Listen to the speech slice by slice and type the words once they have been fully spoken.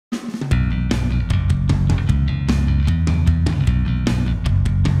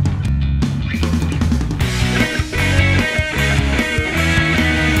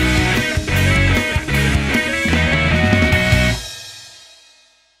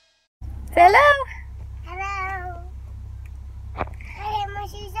Say hello. Hello. Can I take my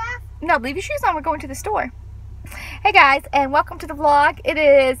shoes off? No, leave your shoes on. We're going to the store. Hey guys, and welcome to the vlog. It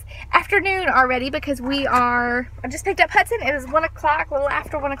is afternoon already because I just picked up Hudson. It is 1 o'clock, a little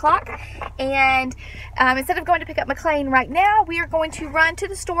after 1 o'clock. And instead of going to pick up McLean right now, we are going to run to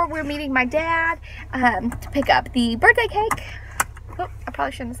the store. We're meeting my dad to pick up the birthday cake. Oh, I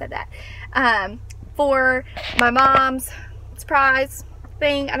probably shouldn't have said that. For my mom's surprise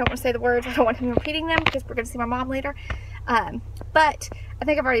thing. I don't want to say the words. I don't want him repeating them because we're going to see my mom later. But I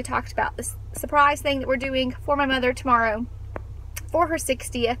think I've already talked about this surprise thing that we're doing for my mother tomorrow for her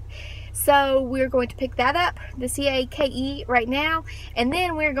 60th. So we're going to pick that up, the CAKE, right now. And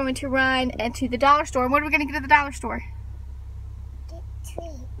then we're going to run into the dollar store. And what are we going to get at the dollar store? Get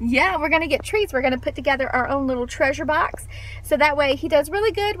treats. Yeah, we're going to get treats. We're going to put together our own little treasure box. So that way he does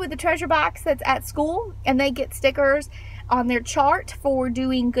really good with the treasure box that's at school. And they get stickers on their chart for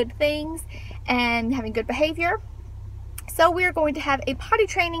doing good things and having good behavior. So we're going to have a potty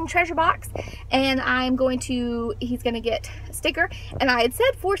training treasure box, and he's going to get a sticker. And I had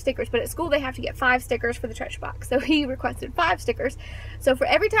said 4 stickers, but at school they have to get 5 stickers for the treasure box. So he requested 5 stickers. So for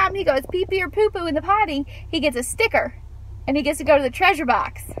every time he goes pee pee or poo poo in the potty, he gets a sticker, and he gets to go to the treasure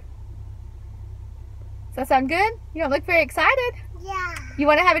box. Does that sound good? You don't look very excited. Yeah. You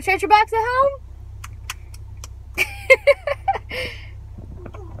want to have a treasure box at home?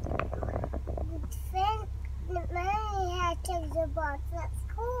 Treasure box at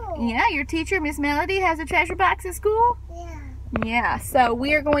school. Yeah, your teacher, Miss Melody, has a treasure box at school? Yeah. Yeah, so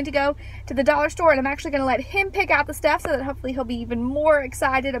we are going to go to the dollar store, and I'm actually going to let him pick out the stuff so that hopefully he'll be even more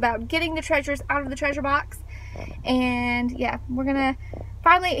excited about getting the treasures out of the treasure box. And yeah, we're going to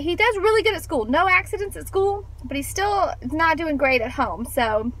finally, he does really good at school. No accidents at school, but he's still not doing great at home.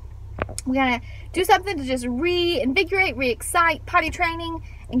 So we're going to do something to just reinvigorate, re-excite potty training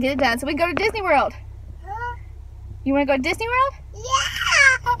and get it done. So we can go to Disney World. You want to go to Disney World? Yeah!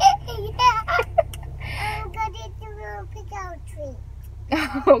 Yeah! I'm going to Disney World and pick out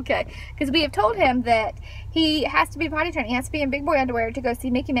treats. Okay, because we have told him that he has to be potty trained. He has to be in big boy underwear to go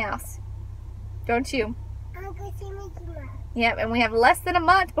see Mickey Mouse. Don't you? I'm going to see Mickey Mouse. Yep, and we have less than a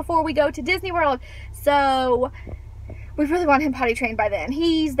month before we go to Disney World. So we really want him potty trained by then.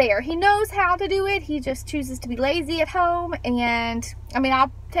 He's there. He knows how to do it. He just chooses to be lazy at home. And, I mean,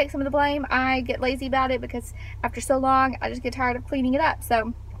 I'll take some of the blame. I get lazy about it because after so long, I just get tired of cleaning it up.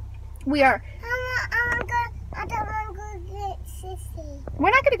 So, we are... I don't want to go get Sissy.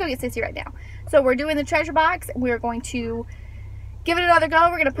 We're not going to go get Sissy right now. So, we're doing the treasure box. We're going to give it another go.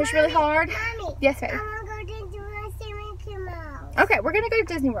 We're going to push really hard. Mommy, Yes, baby. I want to go to Disney World and see Mickey Mouse. Okay, we're going to go to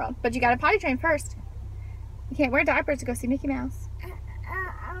Disney World. But you got to potty train first. You can't wear diapers to go see Mickey Mouse.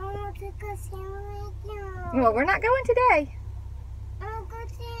 I want to go see Mickey Mouse. Well, we're not going today.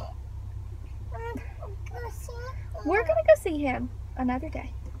 We're going to go see him another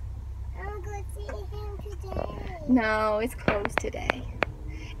day. I'm going to see him today. No, it's closed today.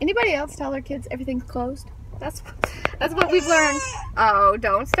 Anybody else tell their kids everything's closed? That's what we've learned. Oh,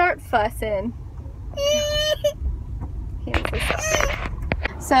 don't start fussing.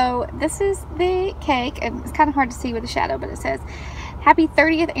 So this is the cake, and it's kind of hard to see with the shadow, but it says, "Happy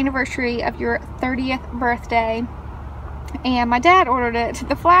 30th anniversary of your 30th birthday." And my dad ordered it.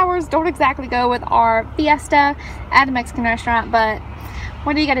 The flowers don't exactly go with our fiesta at a Mexican restaurant, but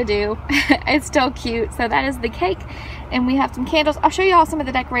what are you gonna do? It's still cute. So that is the cake, and we have some candles. I'll show you all some of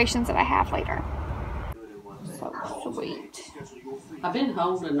the decorations that I have later. So sweet. I've been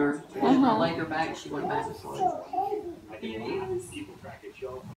holding her. When I laid her back, she went back to sleep.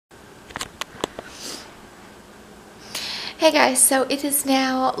 Hey guys, so it is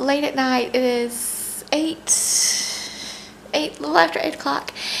now late at night. It is a little after 8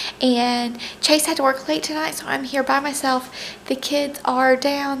 o'clock, and Chase had to work late tonight, so I'm here by myself. The kids are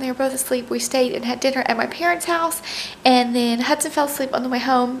down. They're both asleep. We stayed and had dinner at my parents' house, and then Hudson fell asleep on the way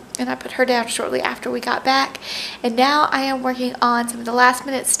home, and I put her down shortly after we got back. And now I am working on some of the last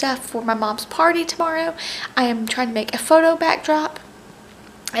minute stuff for my mom's party tomorrow. I am trying to make a photo backdrop,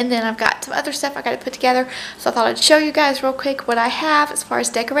 and then I've got some other stuff I got to put together. So I thought I'd show you guys real quick what I have as far as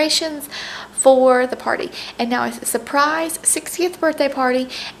decorations for the party. And now it's a surprise 60th birthday party,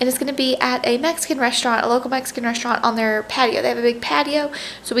 and it's going to be at a Mexican restaurant, a local Mexican restaurant, on their patio. They have a big patio,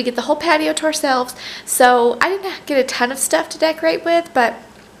 so we get the whole patio to ourselves. So I didn't get a ton of stuff to decorate with, but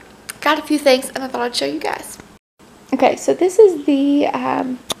got a few things, and I thought I'd show you guys. Okay, so this is the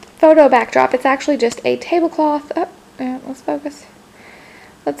photo backdrop. It's actually just a tablecloth. Oh, let's focus.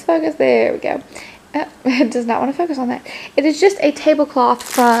 Let's focus. There we go. It does not want to focus on that. It is just a tablecloth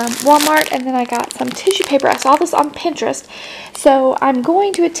from Walmart, and then I got some tissue paper. I saw this on Pinterest, so I'm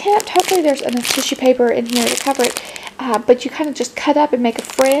going to attempt, hopefully there's enough tissue paper in here to cover it, but you kind of just cut up and make a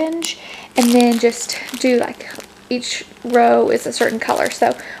fringe, and then just do like each row is a certain color.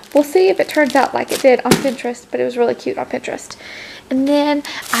 So we'll see if it turns out like it did on Pinterest, but it was really cute on Pinterest. And then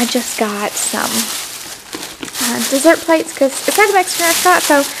I just got some dessert plates because it's at a Mexican restaurant,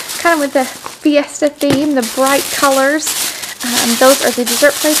 so kind of with the fiesta theme, the bright colors. Those are the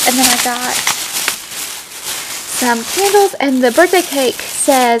dessert plates. And then I got some candles, and the birthday cake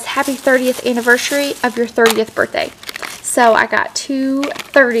says happy 30th anniversary of your 30th birthday. So I got 2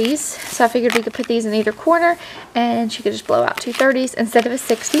 30s, so I figured we could put these in either corner and she could just blow out 2 30s instead of a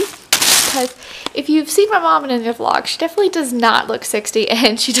 60. Because if you've seen my mom in the vlog, she definitely does not look 60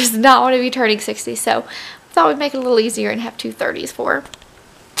 and she does not want to be turning 60. So I thought we'd make it a little easier and have 2 30s for her.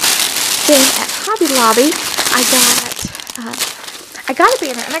 Then at Hobby Lobby, I got a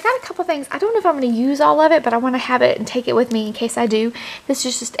banner, and I got a couple things. I don't know if I'm going to use all of it, but I want to have it and take it with me in case I do. This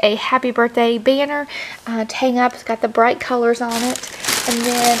is just a happy birthday banner to hang up. It's got the bright colors on it. And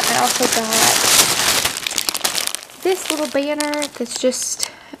then I also got this little banner that's just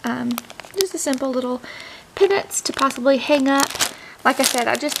a simple little pennants to possibly hang up. Like I said,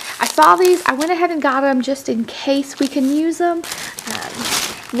 I saw these. I went ahead and got them just in case we can use them.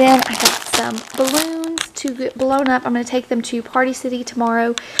 Then I got some balloons to get blown up. I'm going to take them to Party City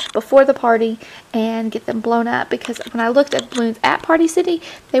tomorrow before the party and get them blown up, because when I looked at balloons at Party City,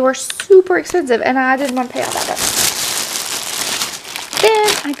 they were super expensive and I didn't want to pay all that much.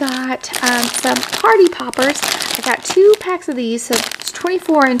 Then I got some party poppers. I got 2 packs of these, so it's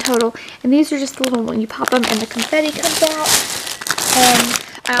 24 in total. And these are just the little, when you pop them and the confetti comes out. And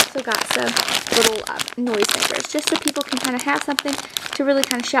I also got some little noisemakers, just so people can kind of have something to really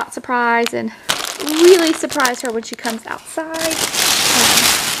kind of shout surprise and really surprise her when she comes outside.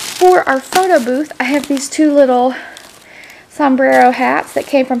 For our photo booth, I have these 2 little sombrero hats that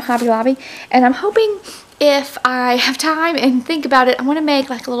came from Hobby Lobby, and I'm hoping, if I have time and think about it, I want to make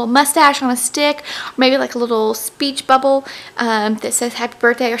like a little mustache on a stick, or maybe like a little speech bubble that says happy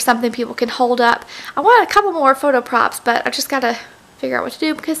birthday or something people can hold up. I want a couple more photo props, but I just got to figure out what to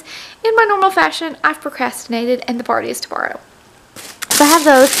do, because in my normal fashion, I've procrastinated and the party is tomorrow. So I have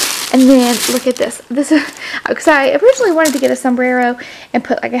those. And then look at this. This is, because I originally wanted to get a sombrero and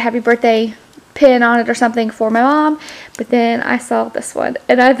put like a happy birthday pin on it or something for my mom, but then I saw this one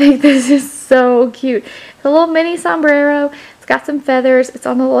and I think this is so cute. It's a little mini sombrero. It's got some feathers. It's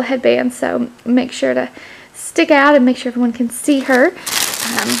on a little headband, so make sure to stick out and make sure everyone can see her.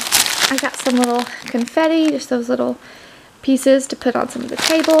 I got some little confetti, just those little pieces to put on some of the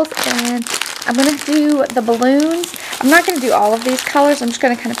tables, and I'm going to do the balloons. I'm not going to do all of these colors. I'm just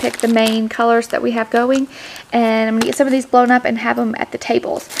going to kind of pick the main colors that we have going, and I'm going to get some of these blown up and have them at the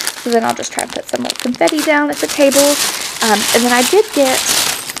tables. So then I'll just try and put some little confetti down at the tables. And then I did get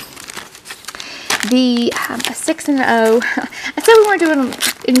the a 6 and 0. I said we weren't doing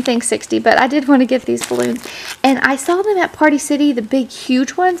anything 60, but I did want to get these balloons, and I saw them at Party City, the big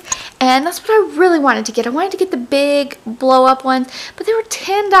huge ones, and that's what I really wanted to get. I wanted to get the big blow up ones, but they were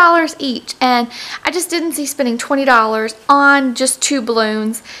 $10 each, and I just didn't see spending $20 on just 2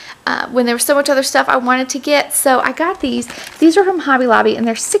 balloons when there was so much other stuff I wanted to get. So I got these. These are from Hobby Lobby, and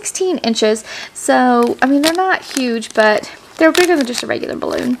they're 16 inches, so I mean, they're not huge, but they're bigger than just a regular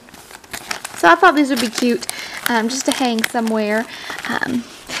balloon. So I thought these would be cute just to hang somewhere.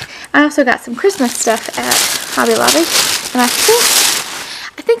 I also got some Christmas stuff at Hobby Lobby, and I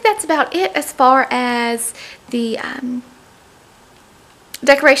think that's about it as far as the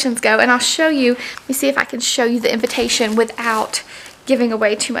decorations go. And I'll show you, let me see if I can show you the invitation without giving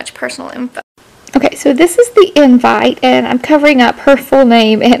away too much personal info. Okay, so this is the invite, and I'm covering up her full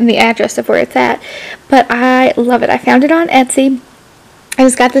name and the address of where it's at, but I love it. I found it on Etsy. And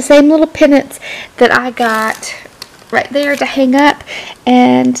it's got the same little pennants that I got right there to hang up.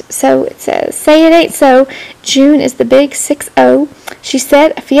 And so it says, say it ain't so, June is the big 6-0. She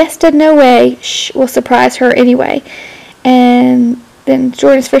said a fiesta no way will surprise her anyway. And then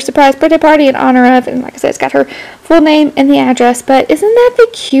Jordan's first surprise birthday party in honor of, and like I said, it's got her full name and the address. But isn't that the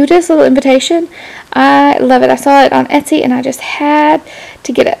cutest little invitation? I love it. I saw it on Etsy and I just had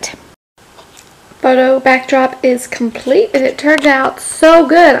to get it. Photo backdrop is complete, and it turned out so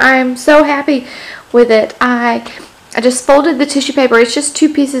good. I am so happy with it. I just folded the tissue paper. It's just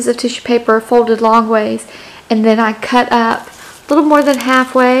 2 pieces of tissue paper folded long ways, and then I cut up a little more than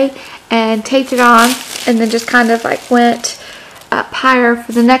halfway and taped it on, and then just kind of like went up higher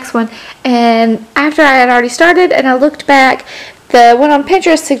for the next one. And after I had already started and I looked back, The one on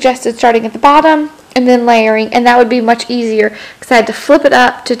Pinterest suggested starting at the bottom and then layering, and that would be much easier because I had to flip it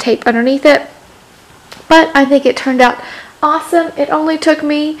up to tape underneath it. But I think it turned out awesome. It only took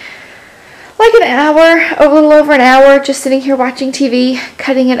me like an hour, a little over an hour, just sitting here watching TV,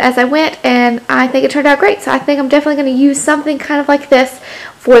 cutting it as I went, and I think it turned out great. So I think I'm definitely going to use something kind of like this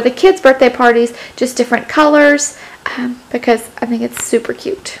for the kids' birthday parties, just different colors, because I think it's super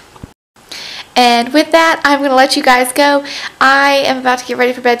cute. And with that, I'm going to let you guys go. I am about to get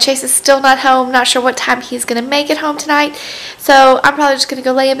ready for bed. Chase is still not home. Not sure what time he's going to make it home tonight. So I'm probably just going to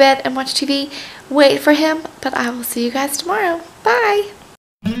go lay in bed and watch TV, wait for him. But I will see you guys tomorrow. Bye.